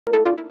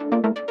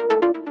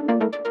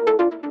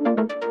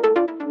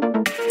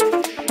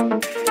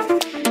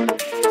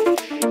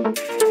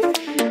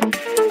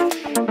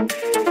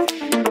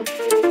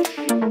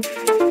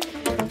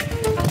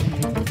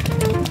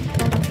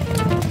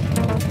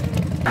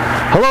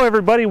Hello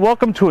everybody,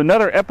 welcome to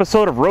another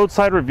episode of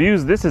Roadside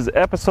Reviews. This is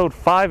episode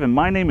 5 and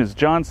my name is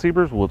John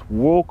Siebers with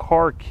World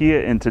Car Kia,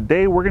 and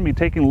today we're going to be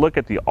taking a look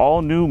at the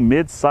all-new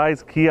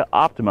mid-size Kia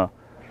Optima.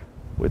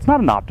 It's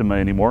not an Optima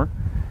anymore.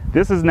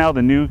 This is now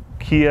the new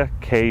Kia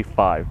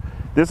K5.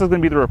 This is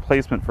going to be the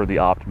replacement for the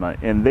Optima,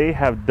 and they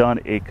have done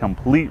a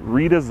complete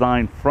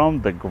redesign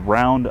from the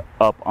ground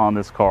up on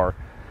this car,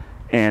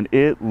 and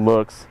it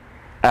looks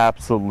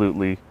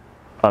absolutely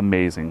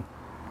amazing.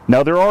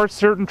 Now there are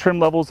certain trim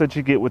levels that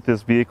you get with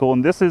this vehicle,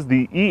 and this is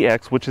the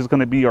EX, which is going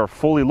to be our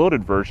fully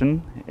loaded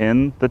version.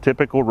 In the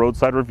typical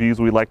Roadside Reviews,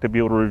 we like to be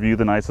able to review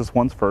the nicest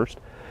ones first.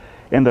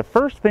 And the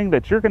first thing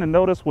that you're going to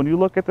notice when you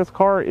look at this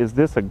car is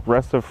this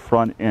aggressive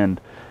front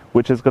end,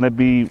 which is going to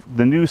be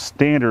the new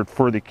standard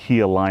for the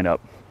Kia lineup,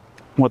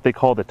 what they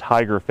call the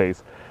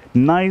tigerface.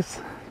 Nice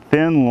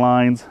thin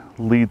lines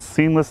lead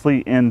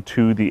seamlessly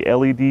into the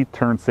LED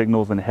turn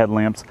signals and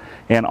headlamps,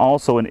 and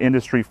also an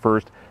industry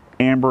first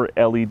amber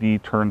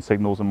LED turn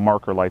signals and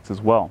marker lights as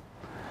well.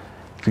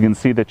 So you can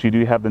see that you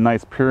do have the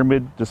nice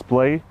pyramid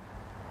display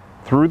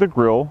through the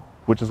grille,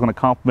 which is going to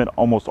complement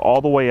almost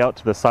all the way out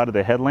to the side of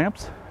the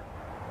headlamps.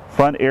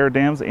 Front air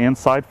dams and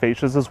side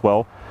fascias as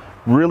well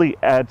really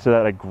add to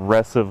that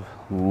aggressive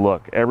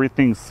look.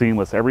 Everything's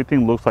seamless,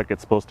 everything looks like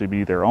it's supposed to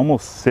be there,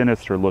 almost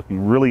sinister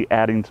looking, really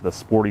adding to the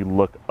sporty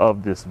look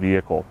of this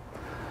vehicle.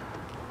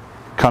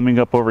 Coming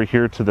up over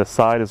here to the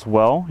side as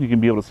well, you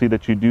can be able to see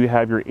that you do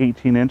have your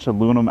 18-inch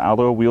aluminum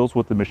alloy wheels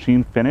with the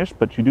machine finish,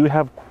 but you do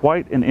have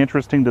quite an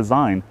interesting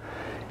design.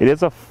 It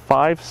is a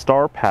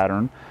 5-star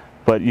pattern,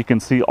 but you can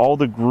see all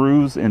the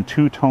grooves and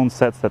two-tone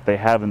sets that they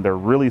have, and they're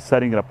really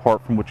setting it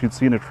apart from what you'd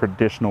see in a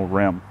traditional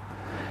rim.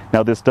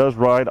 Now this does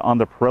ride on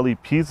the Pirelli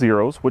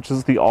P0s, which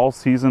is the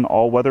all-season,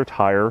 all-weather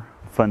tire.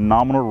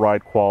 Phenomenal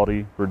ride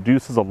quality,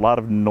 reduces a lot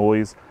of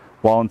noise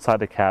while inside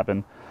the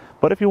cabin.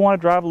 But if you want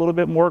to drive a little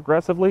bit more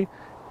aggressively,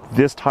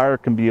 this tire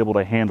can be able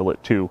to handle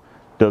it too.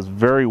 Does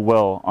very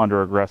well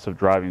under aggressive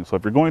driving. So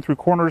if you're going through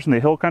corners in the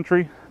hill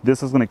country,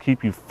 this is going to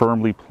keep you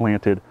firmly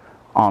planted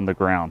on the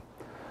ground.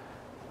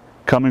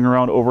 Coming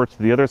around over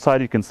to the other side,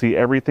 you can see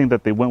everything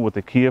that they went with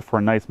the Kia for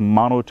a nice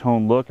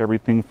monotone look.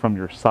 Everything from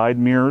your side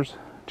mirrors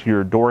to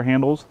your door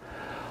handles,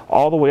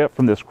 all the way up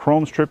from this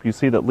chrome strip you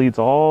see that leads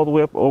all the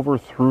way up over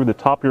through the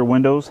top of your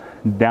windows,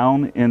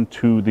 down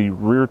into the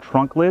rear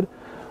trunk lid,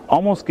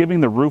 almost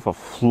giving the roof a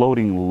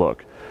floating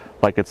look,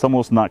 like it's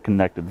almost not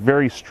connected.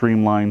 Very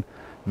streamlined,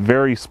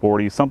 very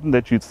sporty, something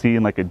that you'd see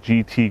in like a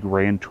GT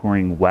Grand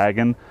Touring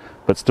wagon,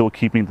 but still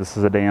keeping the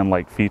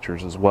sedan-like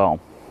features as well.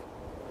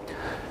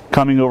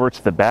 Coming over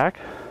to the back,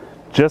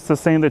 just the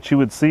same that you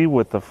would see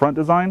with the front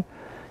design,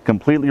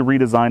 completely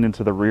redesigned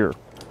into the rear.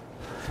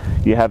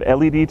 You have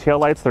LED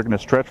taillights that are going to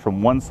stretch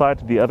from one side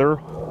to the other,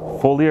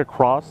 fully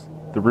across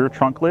the rear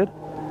trunk lid.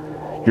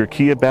 Your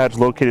Kia badge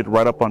located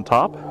right up on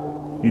top.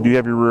 You do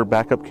have your rear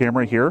backup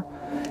camera here,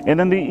 and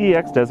then the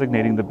EX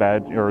designating the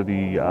badge or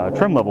the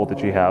trim level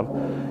that you have,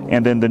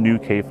 and then the new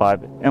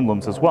K5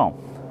 emblems as well.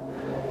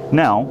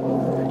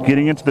 Now,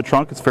 getting into the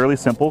trunk is fairly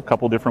simple. A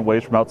couple different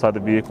ways from outside the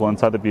vehicle,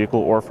 inside the vehicle,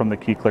 or from the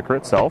key clicker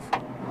itself.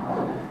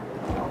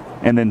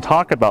 And then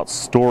talk about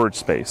storage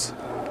space.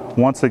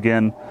 Once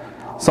again,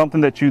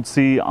 something that you'd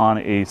see on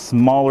a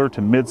smaller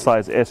to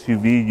mid-size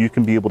SUV, you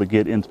can be able to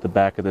get into the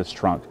back of this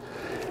trunk.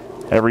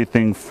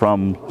 Everything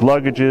from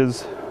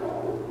luggages,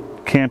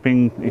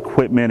 camping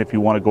equipment if you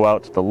want to go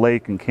out to the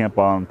lake and camp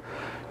on,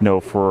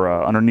 for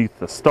underneath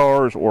the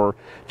stars, or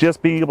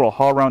just being able to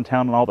haul around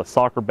town on all the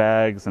soccer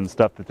bags and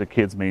stuff that the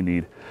kids may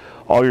need.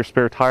 All your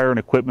spare tire and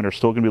equipment are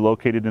still going to be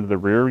located into the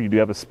rear. You do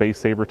have a space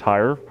saver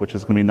tire, which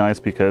is going to be nice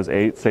because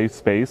A, it saves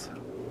space,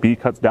 B,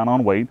 cuts down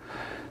on weight,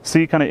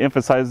 C, kind of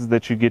emphasizes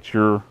that you get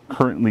your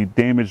currently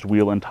damaged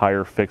wheel and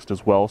tire fixed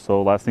as well.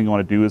 So last thing you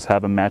want to do is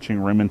have a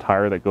matching rim and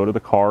tire that go to the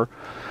car,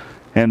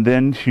 and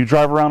then you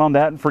drive around on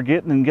that and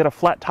forget and get a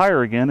flat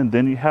tire again, and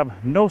then you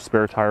have no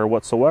spare tire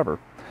whatsoever.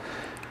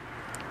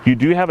 You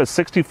do have a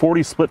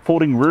 60/40 split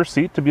folding rear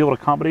seat to be able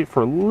to accommodate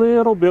for a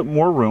little bit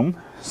more room.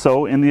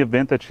 So in the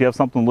event that you have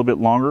something a little bit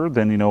longer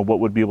than what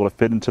would be able to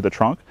fit into the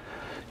trunk,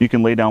 you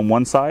can lay down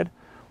one side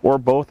or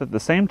both at the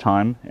same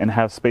time and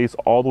have space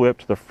all the way up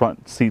to the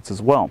front seats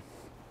as well.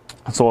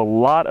 So a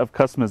lot of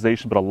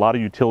customization, but a lot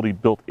of utility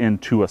built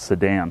into a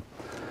sedan.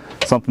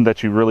 Something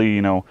that you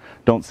really,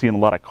 don't see in a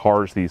lot of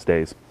cars these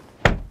days.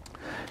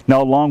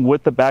 Now, along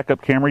with the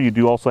backup camera, you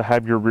do also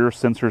have your rear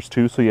sensors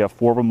too. So you have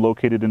 4 of them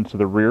located into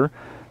the rear.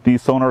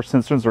 These sonar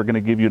sensors are going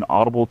to give you an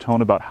audible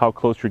tone about how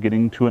close you're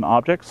getting to an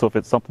object. So if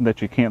it's something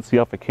that you can't see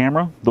off the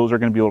camera, those are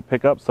going to be able to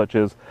pick up, such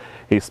as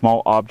a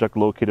small object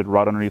located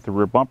right underneath the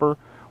rear bumper,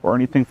 or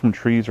anything from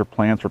trees or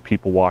plants or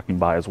people walking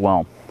by as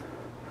well.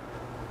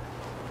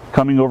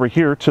 Coming over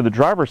here to the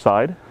driver's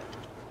side,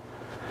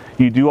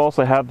 you do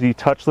also have the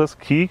touchless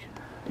key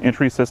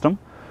entry system.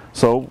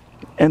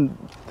 And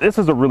this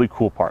is a really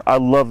cool part. I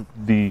love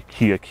the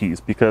Kia keys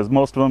because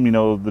most of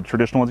them, the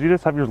traditional ones, you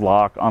just have your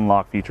lock,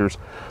 unlock features.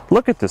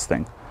 Look at this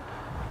thing.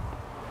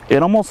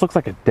 It almost looks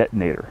like a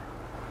detonator,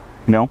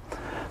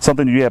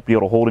 something you have to be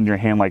able to hold in your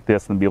hand like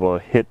this and be able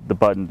to hit the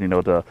button, you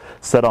know, to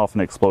set off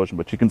an explosion.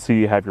 But you can see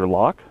you have your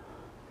lock,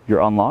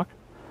 your unlock,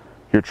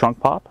 your trunk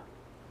pop,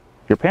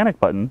 your panic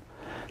button,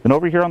 and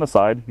over here on the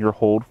side, your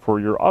hold for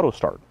your auto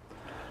start.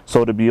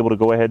 So to be able to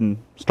go ahead and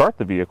start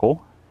the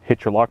vehicle,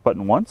 hit your lock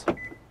button once,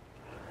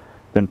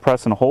 then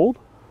press and hold.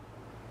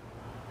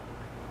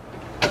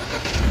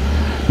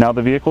 Now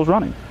the vehicle's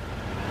running.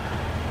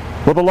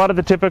 With a lot of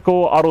the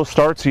typical auto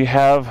starts you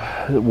have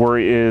where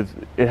it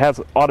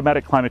has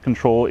automatic climate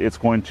control, it's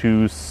going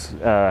to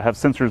have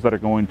sensors that are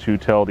going to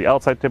tell the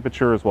outside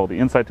temperature as well as the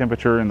inside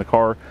temperature in the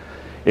car.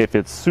 If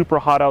it's super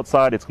hot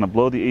outside, it's going to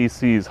blow the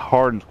AC as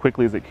hard and as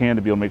quickly as it can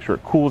to be able to make sure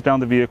it cools down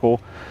the vehicle.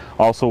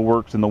 Also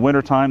works in the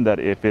wintertime that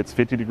if it's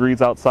 50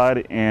 degrees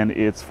outside and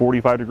it's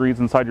 45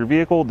 degrees inside your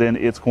vehicle, then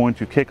it's going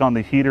to kick on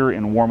the heater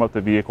and warm up the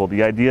vehicle.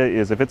 The idea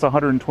is if it's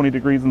 120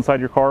 degrees inside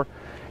your car,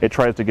 it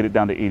tries to get it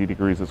down to 80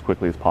 degrees as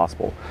quickly as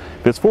possible.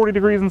 If it's 40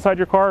 degrees inside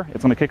your car,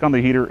 it's going to kick on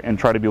the heater and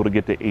try to be able to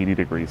get to 80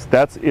 degrees.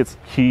 That's its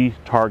key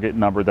target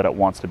number that it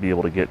wants to be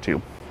able to get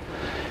to.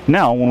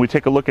 Now, when we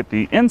take a look at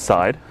the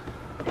inside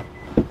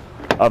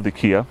of the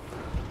Kia,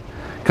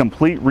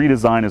 complete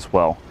redesign as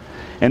well.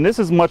 And this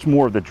is much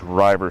more of the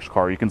driver's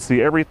car. You can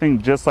see everything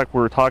just like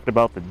we were talking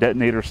about, the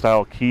detonator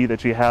style key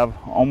that you have,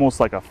 almost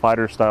like a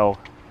fighter style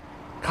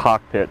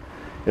cockpit.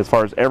 As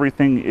far as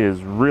everything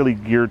is really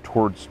geared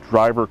towards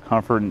driver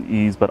comfort and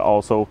ease, but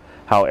also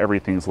how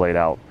everything's laid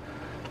out.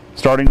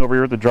 Starting over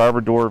here at the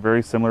driver door,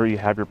 very similar. You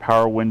have your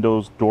power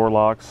windows, door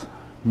locks,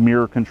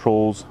 mirror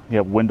controls. You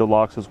have window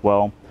locks as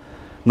well.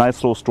 Nice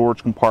little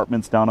storage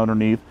compartments down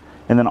underneath.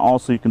 And then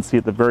also you can see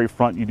at the very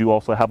front, you do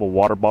also have a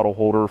water bottle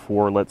holder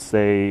for, let's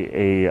say,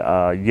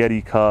 a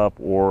Yeti cup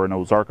or an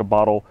Ozarka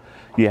bottle.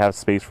 You have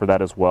space for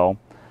that as well.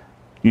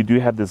 You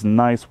do have this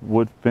nice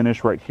wood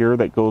finish right here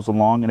that goes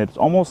along, and it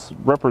almost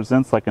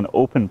represents like an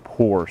open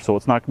pour. So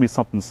it's not going to be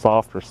something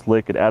soft or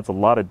slick. It adds a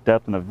lot of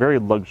depth and a very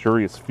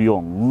luxurious feel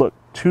and look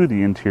to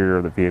the interior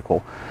of the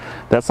vehicle.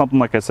 That's something,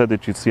 like I said,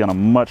 that you'd see on a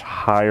much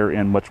higher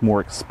and much more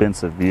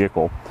expensive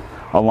vehicle,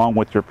 along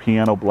with your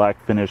piano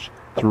black finish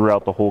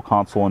throughout the whole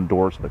console and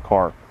doors of the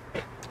car.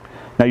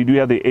 Now you do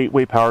have the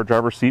 8-way power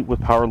driver seat with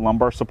power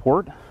lumbar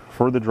support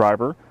for the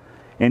driver,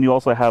 and you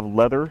also have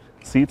leather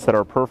seats that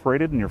are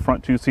perforated, and your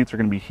front 2 seats are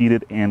going to be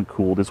heated and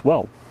cooled as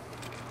well.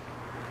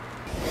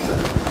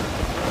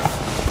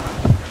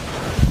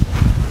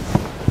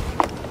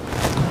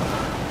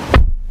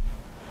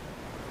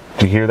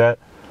 Do you hear that?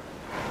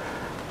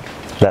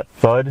 That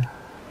thud?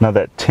 Now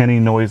that tinny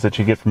noise that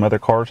you get from other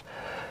cars?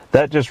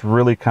 That just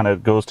really kind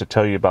of goes to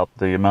tell you about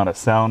the amount of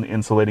sound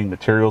insulating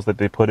materials that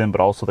they put in, but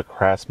also the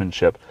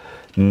craftsmanship.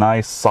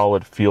 Nice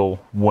solid feel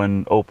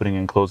when opening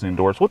and closing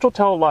doors, which will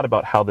tell a lot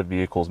about how the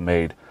vehicle's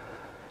made.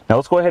 Now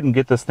let's go ahead and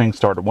get this thing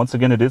started. Once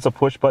again, it is a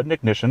push button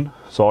ignition,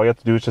 so all you have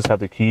to do is just have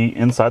the key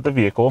inside the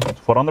vehicle,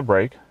 foot on the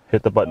brake,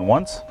 hit the button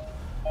once.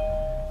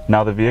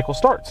 Now the vehicle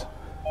starts.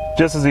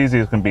 Just as easy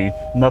as it can be,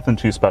 nothing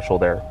too special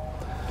there.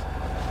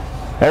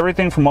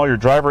 Everything from all your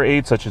driver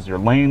aids such as your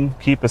lane,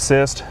 keep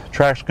assist,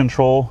 traction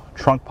control,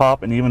 trunk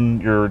pop, and even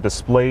your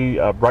display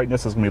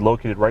brightness is going to be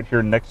located right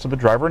here next to the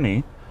driver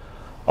knee,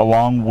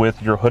 along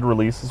with your hood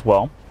release as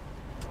well.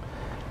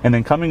 And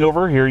then coming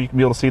over here, you can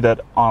be able to see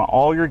that on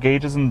all your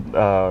gauges and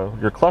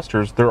your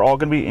clusters, they're all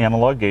going to be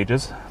analog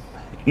gauges.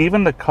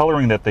 Even the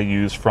coloring that they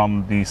use,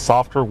 from the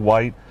softer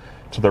white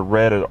to the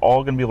red, is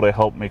all going to be able to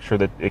help make sure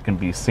that it can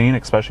be seen,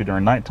 especially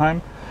during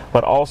nighttime,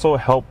 but also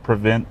help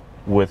prevent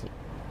with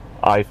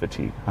eye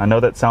fatigue. I know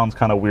that sounds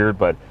kind of weird,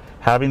 but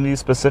having these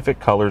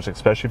specific colors,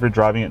 especially if you're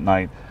driving at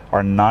night,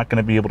 are not going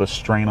to be able to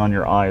strain on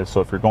your eyes.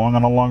 So if you're going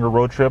on a longer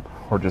road trip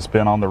or just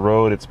been on the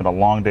road, it's been a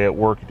long day at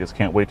work, you just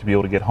can't wait to be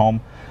able to get home,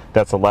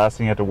 that's the last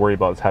thing you have to worry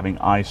about, is having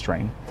eye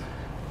strain.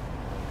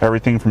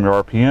 Everything from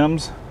your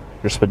RPMs,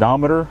 your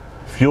speedometer,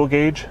 fuel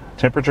gauge,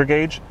 temperature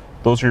gauge,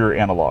 those are your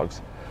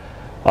analogs.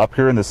 Up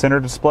here in the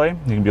center display,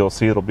 you can be able to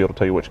see, it'll be able to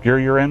tell you which gear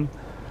you're in,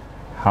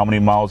 how many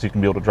miles you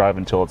can be able to drive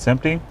until it's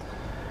empty.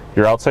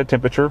 Your outside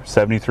temperature,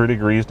 73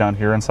 degrees down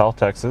here in South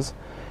Texas,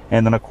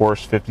 and then of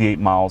course 58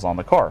 miles on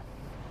the car.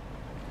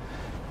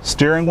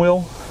 Steering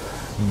wheel,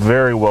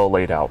 very well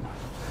laid out.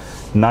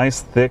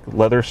 Nice thick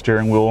leather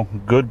steering wheel,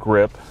 good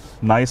grip,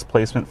 nice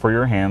placement for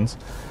your hands.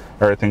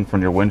 Everything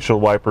from your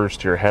windshield wipers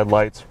to your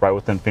headlights, right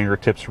within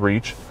fingertips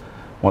reach.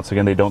 Once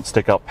again, they don't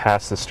stick out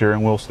past the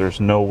steering wheel, so there's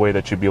no way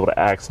that you'd be able to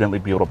accidentally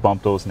be able to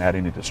bump those and add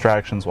any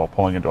distractions while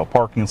pulling into a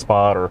parking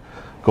spot or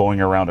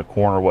going around a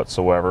corner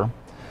whatsoever.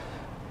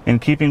 In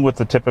keeping with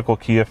the typical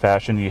Kia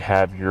fashion, you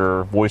have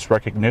your voice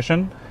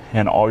recognition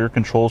and all your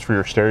controls for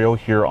your stereo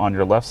here on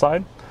your left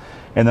side,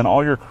 and then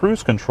all your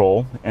cruise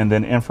control and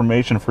then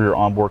information for your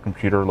onboard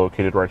computer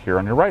located right here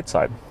on your right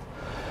side.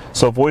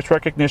 So voice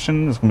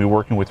recognition is going to be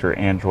working with your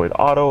Android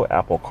Auto,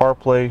 Apple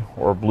CarPlay,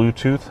 or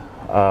Bluetooth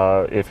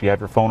if you have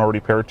your phone already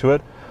paired to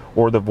it,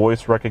 or the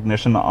voice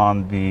recognition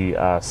on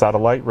the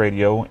satellite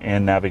radio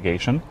and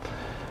navigation.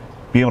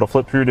 Being able to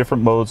flip through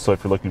different modes, so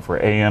if you're looking for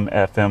AM,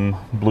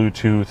 FM,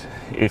 Bluetooth,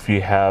 if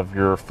you have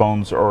your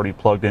phones already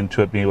plugged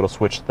into it, being able to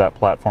switch to that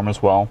platform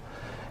as well.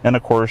 And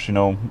of course, you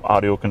know,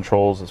 audio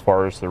controls as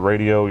far as the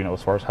radio, you know,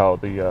 as far as how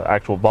the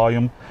actual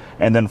volume,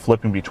 and then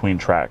flipping between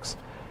tracks.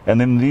 And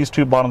then these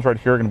two bottoms right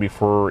here are going to be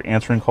for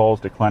answering calls,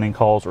 declining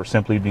calls, or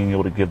simply being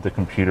able to give the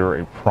computer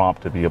a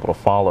prompt to be able to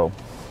follow.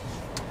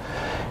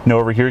 Now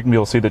over here you can be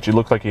able to see that you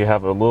look like you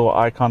have a little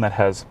icon that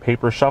has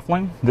paper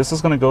shuffling. This is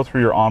going to go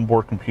through your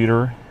onboard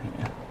computer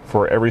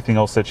for everything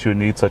else that you would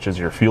need, such as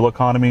your fuel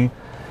economy,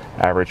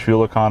 average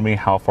fuel economy,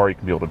 how far you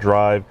can be able to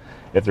drive,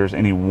 if there's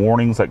any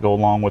warnings that go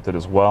along with it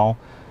as well.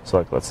 So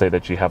like, let's say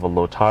that you have a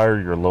low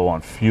tire, you're low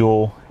on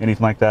fuel,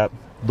 anything like that,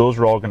 those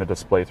are all going to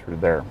display through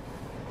there.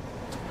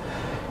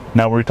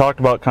 Now we talked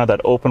about kind of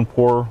that open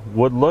pore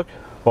wood look,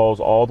 follows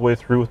all the way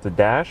through with the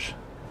dash,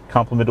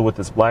 complemented with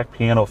this black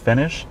piano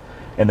finish,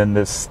 and then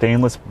this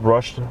stainless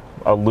brushed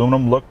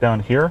aluminum look down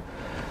here.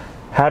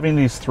 Having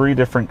these three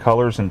different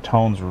colors and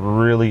tones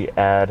really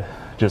add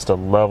just a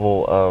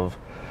level of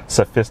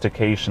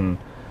sophistication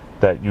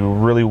that you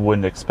really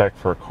wouldn't expect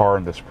for a car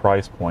in this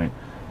price point,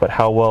 but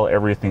how well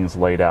everything's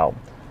laid out.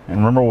 And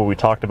remember what we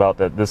talked about,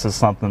 that this is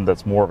something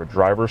that's more of a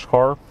driver's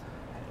car.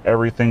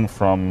 Everything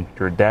from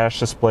your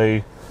dash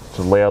display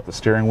to lay out the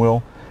steering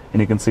wheel,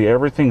 and you can see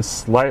everything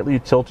slightly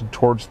tilted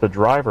towards the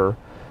driver,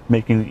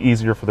 making it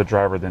easier for the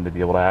driver then to be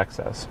able to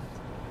access.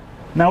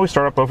 Now we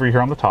start up over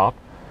here on the top.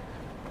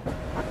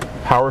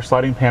 Power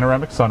sliding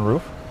panoramic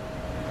sunroof.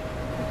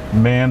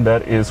 Man,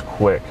 that is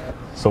quick.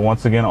 So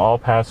once again, all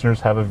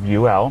passengers have a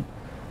view out.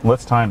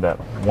 Let's time that.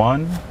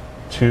 1,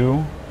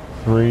 2,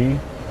 3,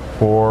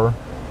 4,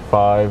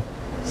 5,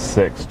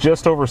 6.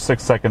 Just over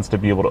 6 seconds to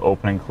be able to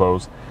open and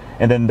close.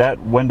 And then that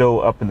window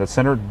up in the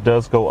center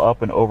does go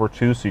up and over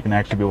too, so you can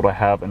actually be able to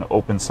have an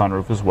open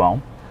sunroof as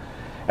well.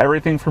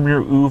 Everything from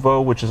your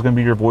UVO, which is going to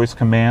be your voice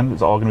command,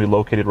 is all going to be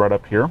located right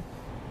up here.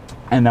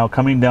 And now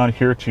coming down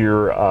here to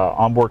your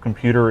onboard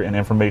computer and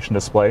information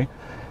display,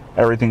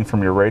 everything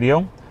from your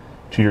radio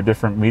to your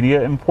different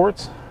media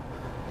imports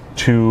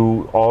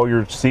to all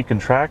your seek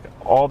and track,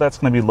 all that's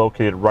going to be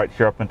located right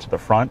here up into the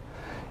front.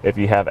 If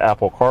you have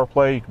Apple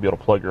CarPlay, you can be able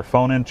to plug your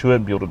phone into it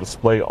and be able to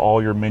display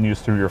all your menus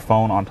through your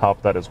phone on top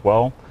of that as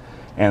well.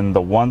 And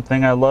the one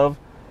thing I love,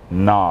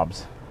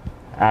 knobs.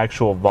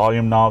 Actual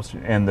volume knobs,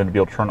 and then be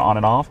able to turn on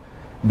and off,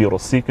 be able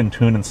to seek and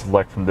tune and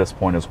select from this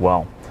point as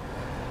well.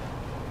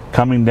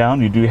 Coming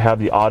down, you do have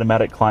the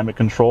automatic climate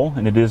control,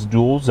 and it is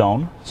dual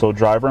zone, so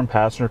driver and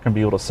passenger can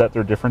be able to set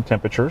their different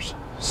temperatures.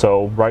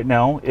 So right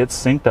now it's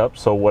synced up,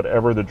 so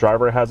whatever the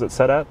driver has it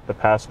set at, the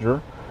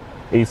passenger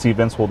AC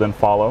vents will then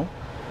follow.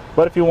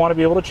 But if you want to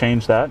be able to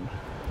change that,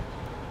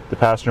 the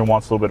passenger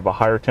wants a little bit of a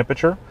higher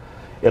temperature,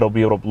 it'll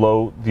be able to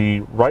blow the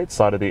right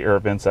side of the air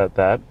vents at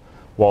that,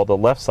 while the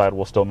left side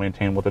will still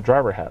maintain what the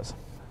driver has.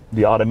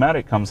 The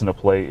automatic comes into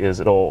play is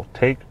it'll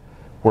take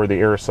where the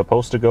air is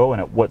supposed to go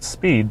and at what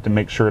speed to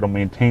make sure it'll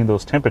maintain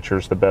those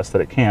temperatures the best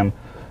that it can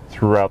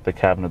throughout the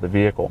cabin of the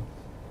vehicle.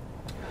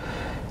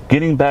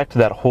 Getting back to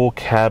that whole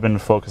cabin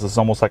focus, it's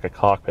almost like a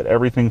cockpit.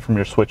 Everything from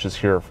your switches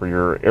here for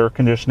your air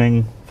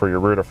conditioning, for your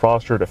rear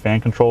defroster to fan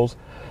controls,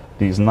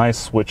 these nice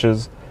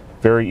switches,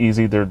 very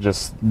easy. They're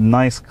just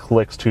nice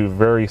clicks too,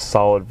 very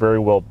solid, very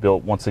well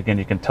built. Once again,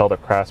 you can tell the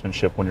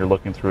craftsmanship when you're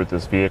looking through at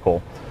this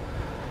vehicle.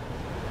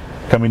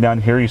 Coming down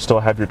here, you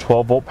still have your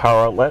 12-volt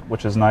power outlet,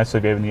 which is nice. So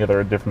if you have any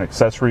other different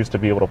accessories to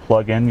be able to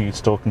plug in, you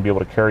still can be able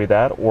to carry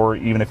that. Or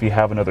even if you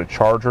have another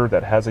charger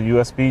that has a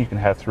USB, you can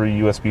have 3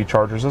 USB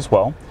chargers as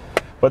well.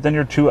 But then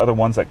your 2 other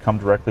ones that come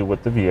directly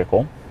with the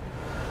vehicle.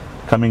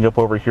 Coming up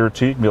over here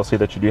too, you can be able to see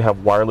that you do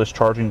have wireless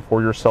charging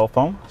for your cell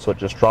phone. So it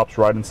just drops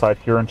right inside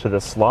here into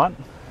this slot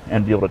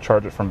and be able to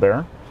charge it from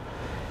there.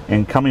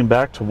 And coming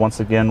back to once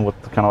again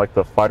with kind of like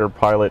the fighter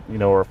pilot, you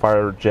know, or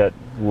fighter jet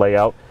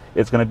layout,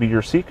 it's going to be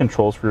your seat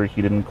controls for your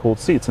heated and cooled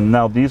seats. And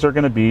now these are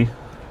going to be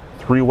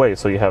 3-way.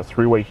 So you have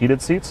 3-way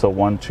heated seats, so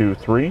 1, 2,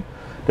 3,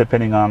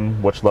 depending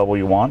on which level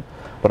you want,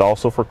 but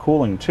also for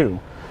cooling too.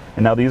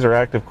 And now these are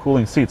active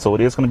cooling seats, so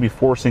it is going to be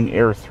forcing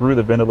air through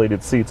the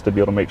ventilated seats to be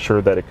able to make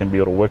sure that it can be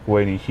able to wick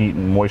away any heat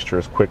and moisture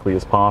as quickly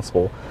as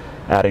possible,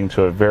 adding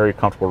to a very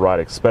comfortable ride,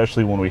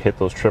 especially when we hit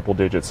those triple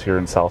digits here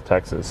in South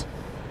Texas.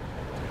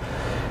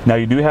 Now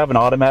you do have an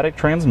automatic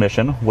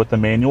transmission with the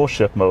manual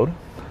shift mode,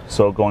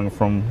 so going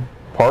from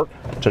park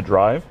to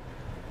drive,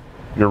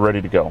 you're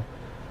ready to go.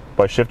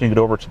 By shifting it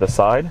over to the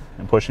side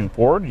and pushing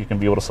forward, you can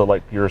be able to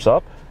select gears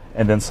up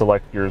and then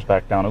select gears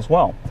back down as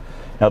well.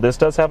 Now this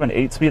does have an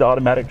 8-speed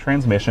automatic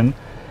transmission,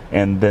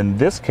 and then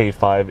this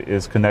K5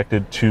 is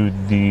connected to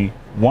the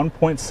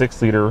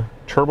 1.6 liter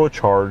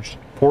turbocharged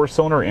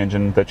 4-cylinder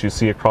engine that you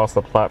see across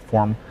the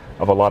platform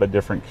of a lot of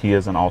different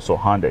Kias and also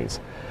Hyundais.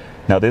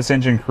 Now this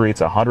engine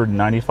creates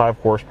 195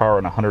 horsepower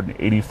and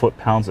 180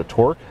 foot-pounds of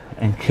torque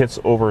and gets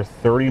over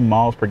 30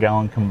 miles per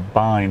gallon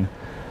combined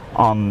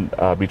on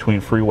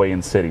between freeway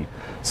and city.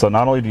 So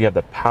not only do you have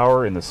the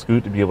power in the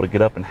Scoot to be able to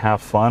get up and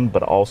have fun,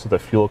 but also the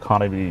fuel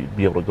economy to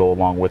be able to go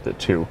along with it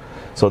too.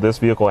 So this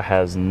vehicle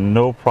has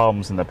no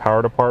problems in the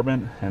power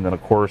department, and then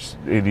of course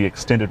the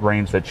extended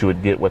range that you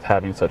would get with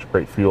having such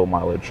great fuel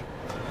mileage.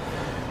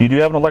 You do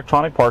have an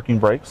electronic parking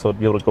brake, so to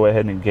be able to go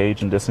ahead and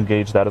engage and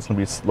disengage that is going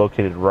to be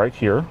located right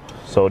here.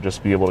 So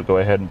just be able to go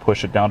ahead and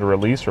push it down to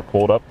release or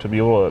pull it up to be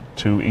able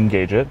to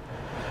engage it.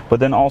 But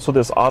then also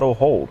this auto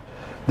hold.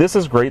 This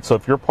is great, so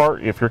if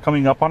you're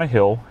coming up on a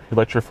hill, you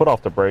let your foot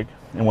off the brake,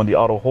 and when the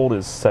auto hold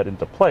is set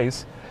into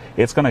place,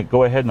 it's going to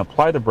go ahead and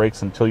apply the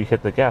brakes until you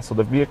hit the gas, so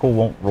the vehicle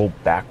won't roll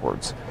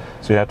backwards.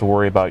 So you have to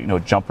worry about,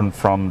 jumping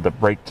from the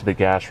brake to the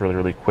gas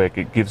really quick.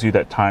 It gives you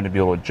that time to be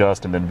able to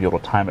adjust and then be able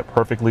to time it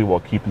perfectly while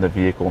keeping the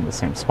vehicle in the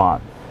same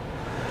spot.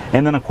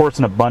 And then of course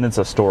an abundance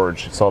of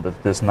storage. You saw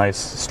that this nice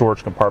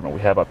storage compartment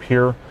we have up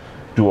here,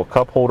 dual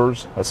cup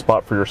holders, a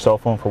spot for your cell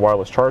phone for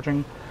wireless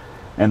charging,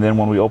 and then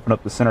when we open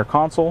up the center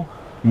console,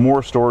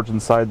 more storage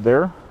inside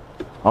there,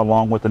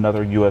 along with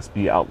another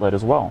USB outlet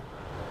as well.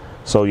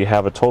 So you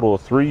have a total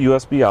of 3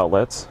 USB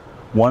outlets,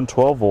 one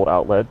 12-volt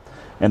outlet,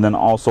 and then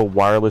also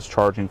wireless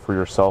charging for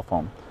your cell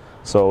phone.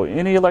 So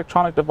any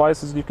electronic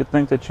devices you could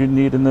think that you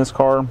need in this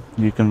car,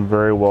 you can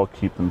very well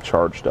keep them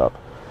charged up.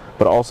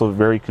 But also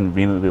very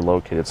conveniently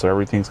located, so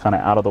everything's kind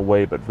of out of the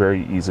way, but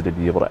very easy to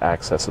be able to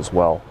access as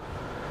well.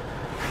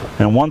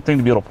 And one thing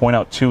to be able to point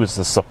out too is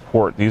the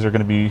support. These are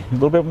going to be a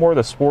little bit more of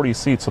the sporty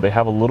seats, so they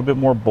have a little bit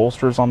more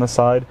bolsters on the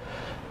side.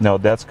 Now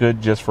that's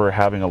good just for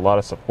having a lot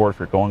of support if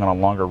you're going on a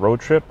longer road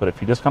trip, but if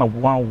you just kind of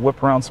want to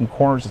whip around some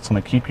corners, it's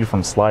going to keep you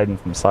from sliding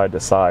from side to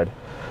side.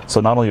 So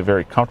not only a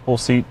very comfortable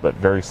seat, but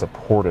very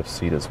supportive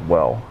seat as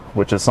well,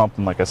 which is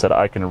something, like I said,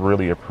 I can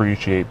really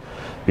appreciate,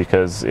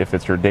 because if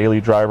it's your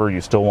daily driver, you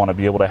still want to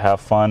be able to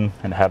have fun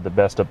and have the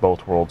best of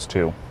both worlds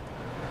too.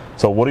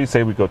 So what do you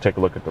say we go take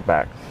a look at the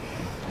back?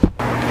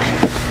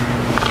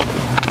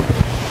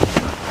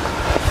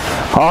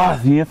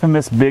 The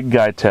infamous big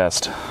guy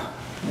test.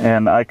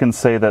 And I can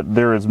say that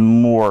there is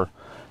more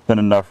than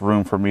enough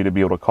room for me to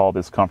be able to call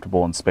this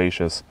comfortable and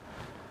spacious.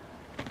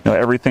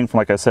 Everything from,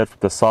 like I said, from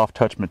the soft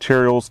touch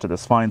materials to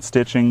this fine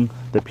stitching,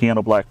 the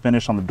piano black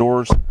finish on the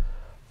doors,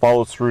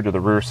 follows through to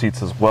the rear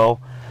seats as well.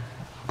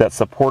 That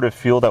supportive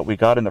feel that we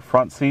got in the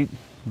front seat,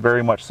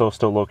 very much so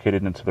still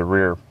located into the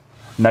rear.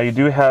 Now you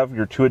do have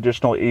your 2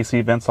 additional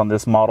AC vents on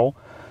this model.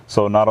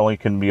 So not only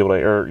can be able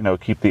to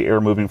keep the air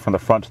moving from the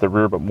front to the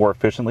rear, but more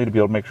efficiently to be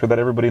able to make sure that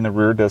everybody in the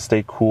rear does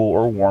stay cool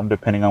or warm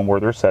depending on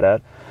where they're set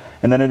at.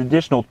 And then an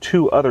additional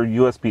 2 other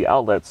USB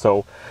outlets.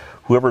 So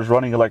whoever's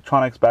running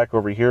electronics back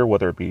over here,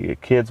 whether it be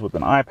kids with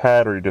an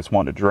iPad or you just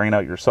want to drain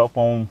out your cell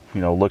phone,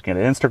 looking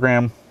at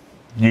Instagram,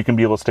 you can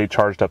be able to stay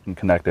charged up and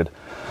connected.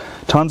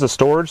 Tons of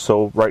storage.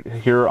 So right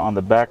here on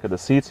the back of the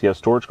seats, you have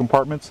storage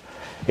compartments,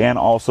 and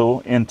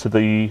also into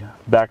the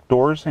back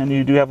doors. And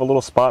you do have a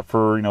little spot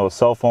for, a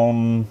cell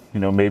phone,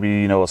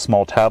 maybe, a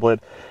small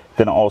tablet,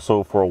 then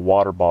also for a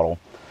water bottle.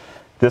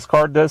 This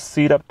car does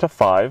seat up to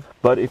 5,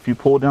 but if you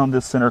pull down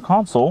this center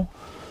console,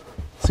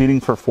 seating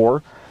for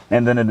 4,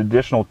 and then an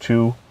additional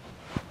 2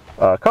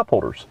 cup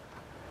holders.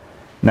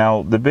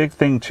 Now, the big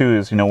thing too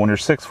is, when you're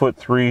 6'3",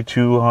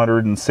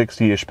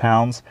 260-ish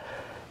pounds,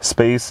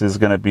 space is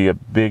going to be a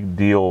big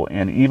deal.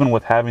 And even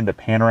with having the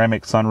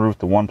panoramic sunroof,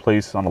 the one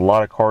place on a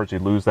lot of cars you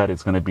lose that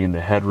is going to be in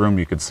the headroom.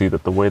 You can see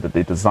that the way that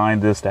they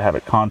designed this to have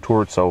it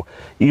contoured, so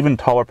even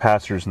taller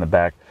passengers in the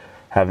back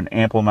have an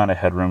ample amount of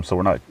headroom, so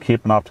we're not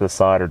keeping off to the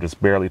side or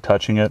just barely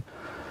touching it.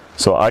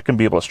 So I can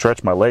be able to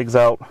stretch my legs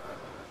out,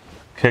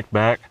 kick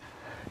back,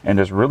 and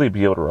just really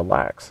be able to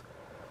relax.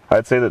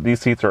 I'd say that these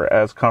seats are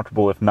as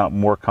comfortable, if not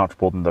more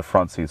comfortable, than the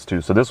front seats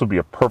too. So this would be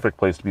a perfect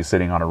place to be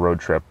sitting on a road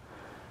trip.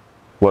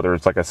 Whether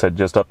it's, like I said,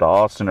 just up to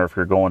Austin, or if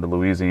you're going to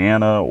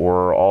Louisiana,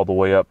 or all the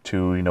way up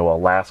to,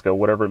 Alaska,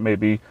 whatever it may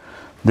be,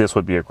 this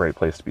would be a great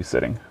place to be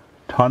sitting.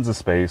 Tons of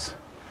space,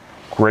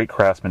 great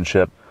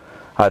craftsmanship.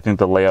 I think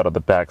the layout of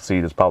the back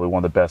seat is probably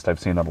one of the best I've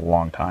seen in a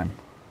long time.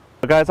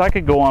 But guys, I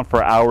could go on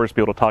for hours,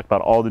 be able to talk about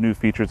all the new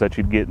features that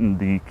you'd get in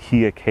the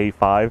Kia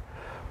K5.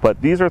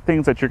 But these are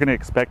things that you're going to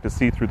expect to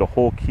see through the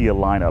whole Kia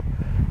lineup.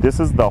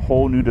 This is the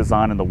whole new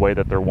design and the way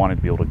that they're wanting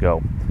to be able to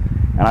go.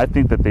 And I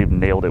think that they've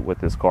nailed it with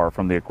this car,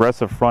 from the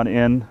aggressive front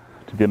end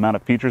to the amount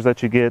of features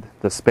that you get,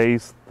 the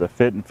space, the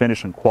fit and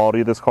finish and quality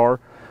of this car,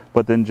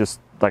 but then just,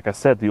 like I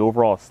said, the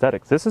overall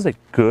aesthetics. This is a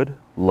good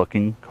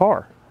looking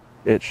car.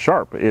 It's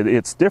sharp,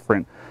 it's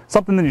different,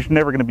 something that you're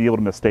never going to be able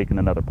to mistake in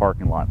another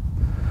parking lot.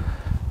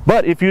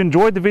 But if you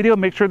enjoyed the video,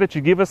 make sure that you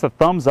give us a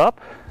thumbs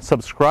up,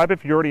 subscribe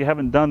if you already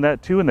haven't done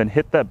that too, and then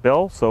hit that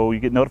bell so you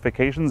get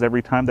notifications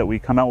every time that we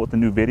come out with a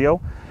new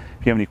video.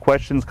 If you have any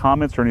questions,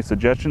 comments, or any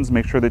suggestions,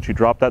 make sure that you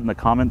drop that in the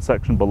comment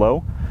section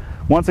below.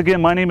 Once again,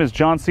 my name is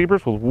John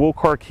Siebers with Wool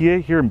Car Kia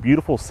here in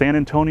beautiful San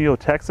Antonio,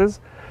 Texas.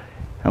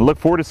 And I look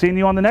forward to seeing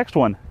you on the next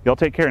one. Y'all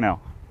take care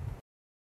now.